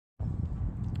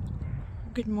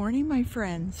Good morning, my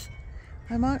friends.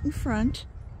 I'm out in front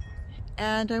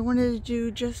and I wanted to do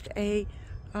just an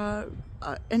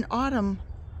autumn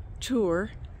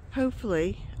tour,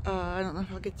 hopefully. I don't know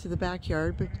if I'll get to the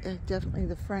backyard, but definitely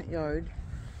the front yard.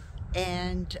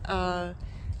 And I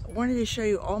wanted to show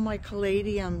you all my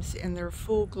caladiums in their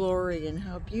full glory and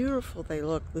how beautiful they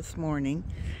look this morning.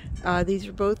 These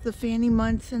are both the Fanny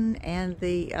Munson and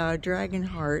the Dragon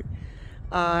Heart.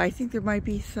 I think there might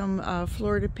be some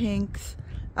Florida pinks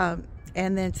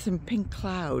and then some pink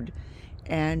cloud,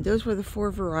 and those were the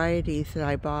 4 varieties that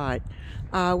I bought.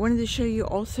 I wanted to show you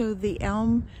also the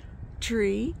elm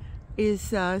tree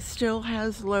is still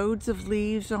has loads of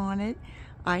leaves on it.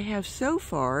 I have so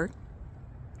far,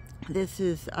 this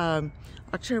is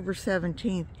October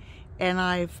 17th, and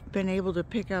I've been able to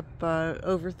pick up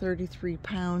over 33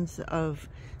 pounds of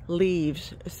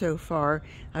leaves so far.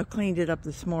 I've cleaned it up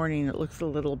this morning. It looks a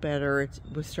little better. It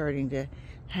was starting to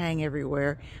hang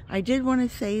everywhere. I did want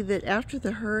to say that after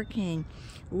the hurricane,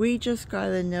 we just got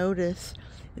a notice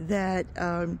that,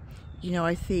 you know,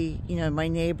 I see, you know, my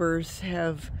neighbors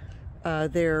have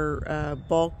their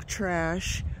bulk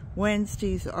trash.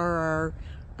 Wednesdays are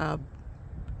our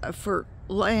for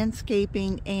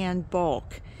landscaping and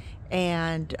bulk,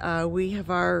 and we have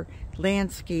our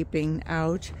landscaping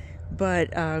out,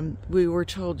 but we were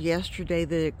told yesterday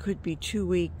that it could be 2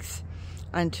 weeks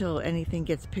until anything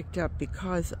gets picked up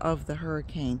because of the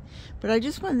hurricane. But I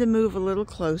just wanted to move a little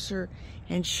closer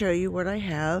and show you what I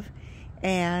have.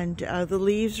 And the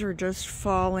leaves are just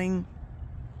falling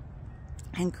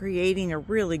and creating a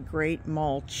really great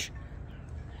mulch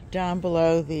down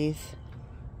below these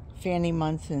Fanny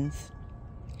Munsons.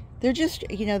 They're just,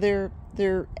 you know,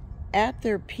 they're at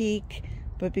their peak,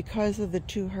 but because of the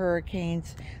 2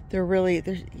 hurricanes,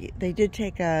 they did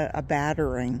take a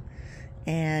battering,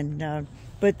 and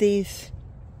but these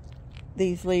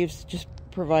leaves just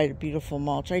provide a beautiful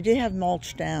mulch. I did have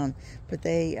mulch down, but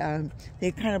they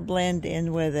kind of blend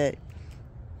in with it.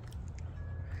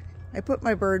 I put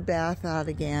my bird bath out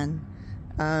again.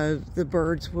 The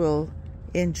birds will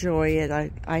enjoy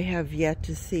it. I have yet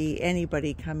to see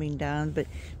anybody coming down, but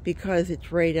because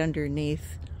it's right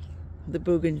underneath the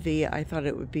bougainvillea, I thought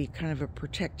it would be kind of a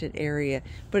protected area,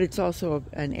 but it's also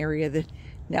an area that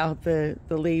now the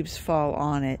leaves fall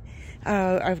on it.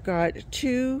 I've got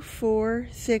 2, 4,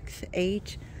 6,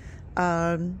 8.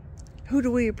 Who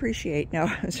do we appreciate? No,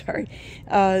 I'm sorry.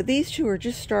 These 2 are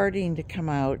just starting to come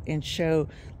out and show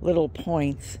little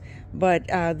points, but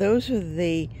those are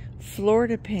the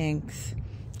Florida pinks,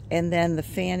 and then the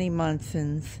Fanny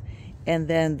Munsons, and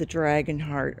then the Dragon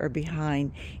Heart are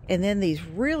behind. And then these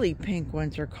really pink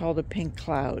ones are called a pink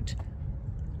cloud.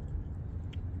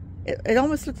 It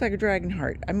almost looks like a Dragon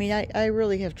Heart. I mean, I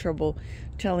really have trouble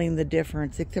telling the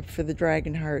difference, except for the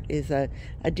Dragon Heart is a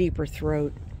deeper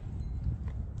throat.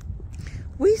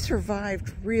 We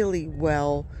survived really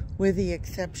well, with the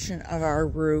exception of our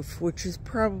roof, which is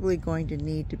probably going to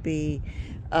need to be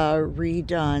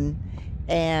redone.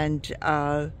 And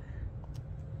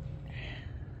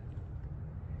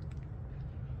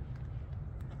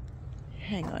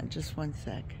hang on just one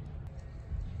sec.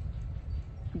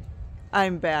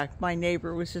 I'm back. My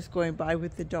neighbor was just going by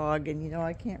with the dog, and you know,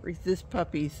 I can't resist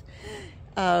puppies.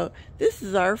 This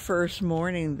is our first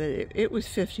morning that it was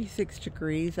 56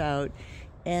 degrees out,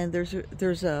 and there's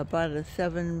about a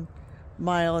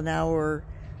 7-mile-an-hour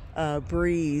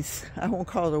breeze. I won't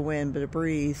call it a wind, but a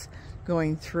breeze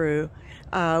going through.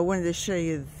 I wanted to show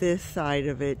you this side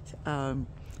of it.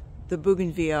 The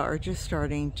bougainvillea are just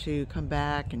starting to come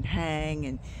back and hang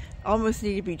and almost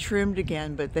need to be trimmed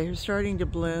again, but they're starting to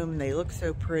bloom and they look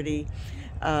so pretty.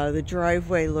 The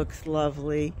driveway looks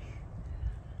lovely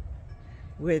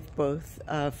with both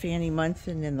Fanny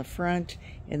Munson in the front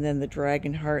and then the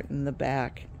Dragon Heart in the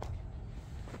back.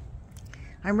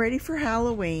 I'm ready for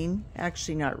Halloween.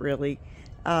 Actually, not really.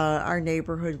 Our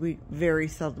neighborhood, we very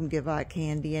seldom give out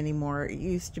candy anymore. It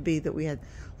used to be that we had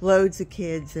loads of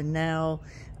kids, and now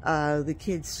the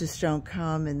kids just don't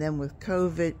come. And then with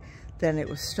COVID, then it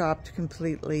was stopped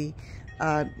completely.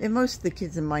 And most of the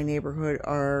kids in my neighborhood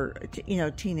are, you know,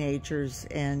 teenagers,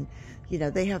 and, you know,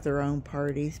 they have their own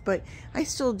parties. But I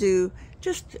still do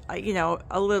just, you know,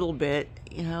 a little bit,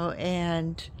 you know,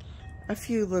 and a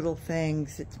few little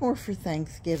things. It's more for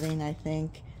Thanksgiving, I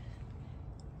think.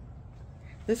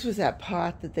 This was that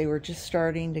pot that they were just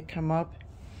starting to come up.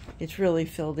 It's really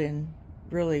filled in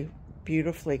really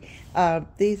beautifully.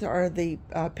 These are the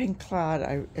pink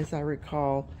cloud, as I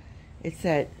recall. It's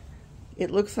that, it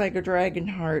looks like a Dragon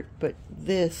Heart, but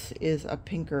this is a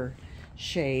pinker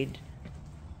shade.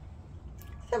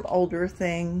 Some older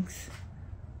things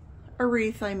a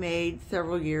wreath I made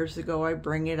several years ago. I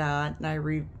bring it out and I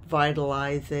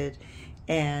revitalize it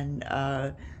and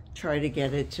try to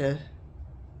get it to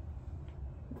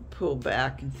pull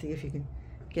back and see if you can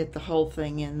get the whole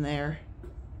thing in there.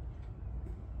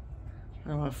 I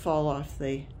don't want to fall off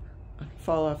the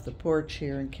porch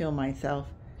here and kill myself.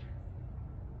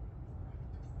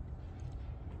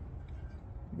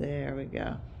 There we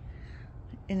go.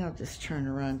 And I'll just turn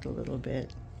around a little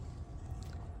bit.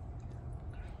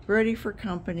 Ready for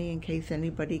company in case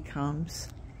anybody comes.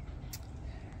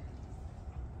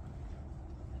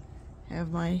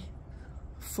 Have my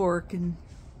fork and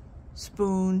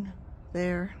spoon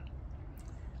there.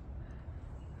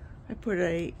 I put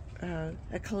a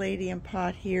caladium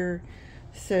pot here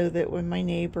so that when my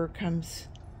neighbor comes,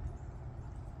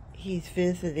 he's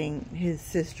visiting his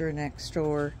sister next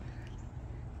door.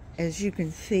 As you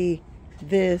can see,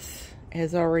 this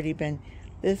has already been,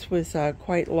 this was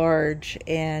quite large,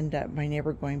 and my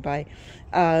neighbor going by,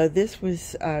 this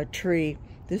was a tree.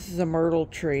 This is a myrtle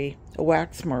tree, a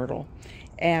wax myrtle,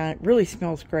 and it really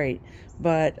smells great,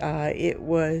 but it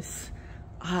was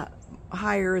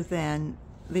higher than,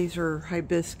 these are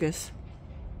hibiscus.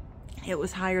 It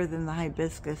was higher than the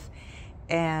hibiscus,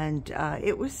 and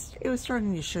it was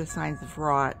starting to show signs of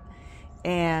rot.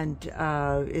 And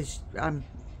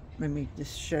let me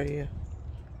just show you.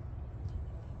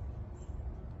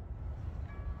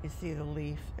 You see the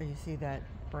leaf, you see that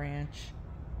branch,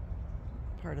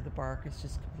 part of the bark is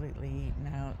just completely eaten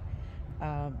out.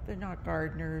 They're not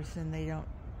gardeners and they don't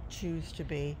choose to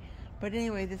be. But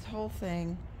anyway, this whole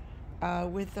thing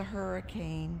with the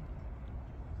hurricane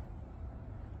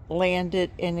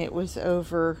landed, and it was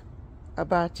over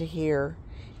about to here.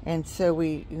 And so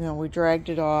we dragged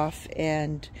it off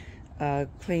and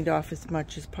cleaned off as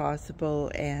much as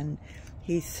possible, and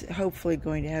he's hopefully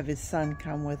going to have his son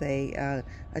come with a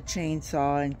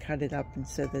chainsaw and cut it up, and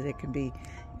so that it can be,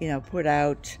 put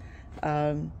out.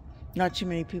 Not too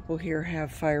many people here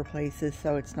have fireplaces,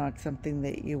 so it's not something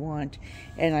that you want.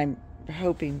 And I'm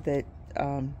hoping that,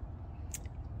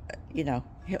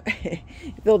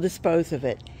 they'll dispose of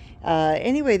it.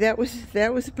 Anyway, that was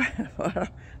about,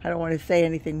 I don't want to say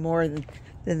anything more than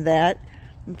that,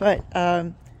 but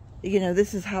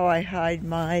this is how I hide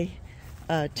my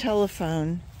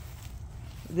telephone.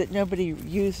 That nobody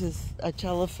uses a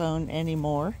telephone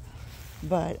anymore,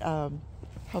 but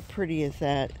how pretty is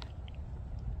that?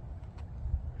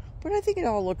 But I think it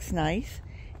all looks nice,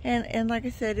 and like I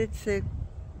said, it's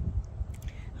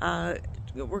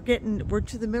we're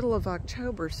to the middle of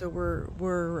October, so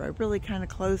we're really kind of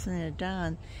closing it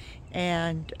down,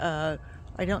 and I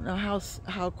don't know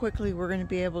how quickly we're going to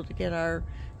be able to get our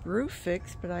roof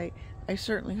fixed, but I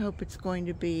certainly hope it's going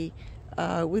to be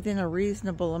within a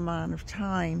reasonable amount of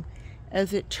time.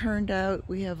 As it turned out,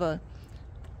 we have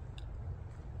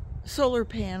solar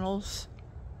panels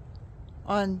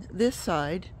on this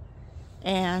side,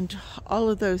 and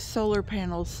all of those solar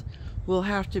panels will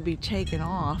have to be taken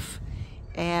off,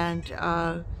 and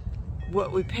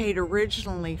what we paid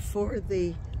originally for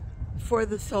the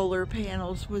solar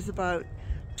panels was about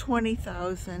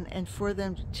 $20,000, and for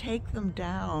them to take them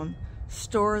down,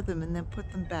 store them, and then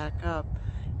put them back up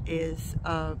is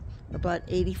about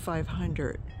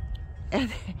 $8,500. And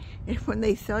when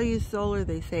they sell you solar,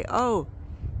 they say, oh,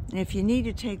 and if you need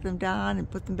to take them down and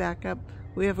put them back up,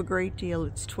 we have a great deal.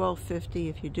 It's $1,250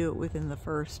 if you do it within the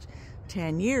first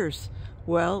 10 years.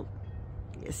 Well,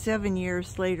 7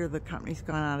 years later, the company's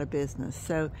gone out of business.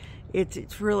 So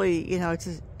it's really,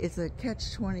 it's a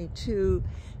catch-22.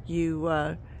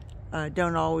 You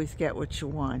don't always get what you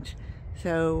want.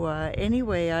 So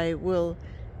anyway, I will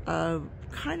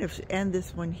kind of end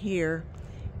this one here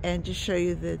and just show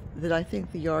you that I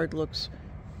think the yard looks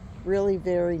really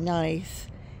very nice,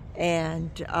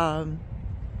 and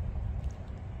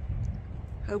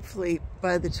hopefully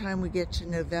by the time we get to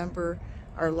November,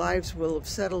 our lives will have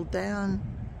settled down,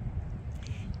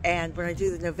 and when I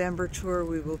do the November tour,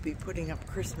 we will be putting up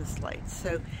Christmas lights.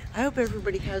 So I hope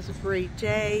everybody has a great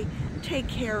day. Take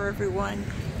care, everyone,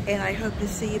 and I hope to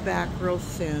see you back real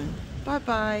soon.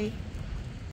 Bye-bye.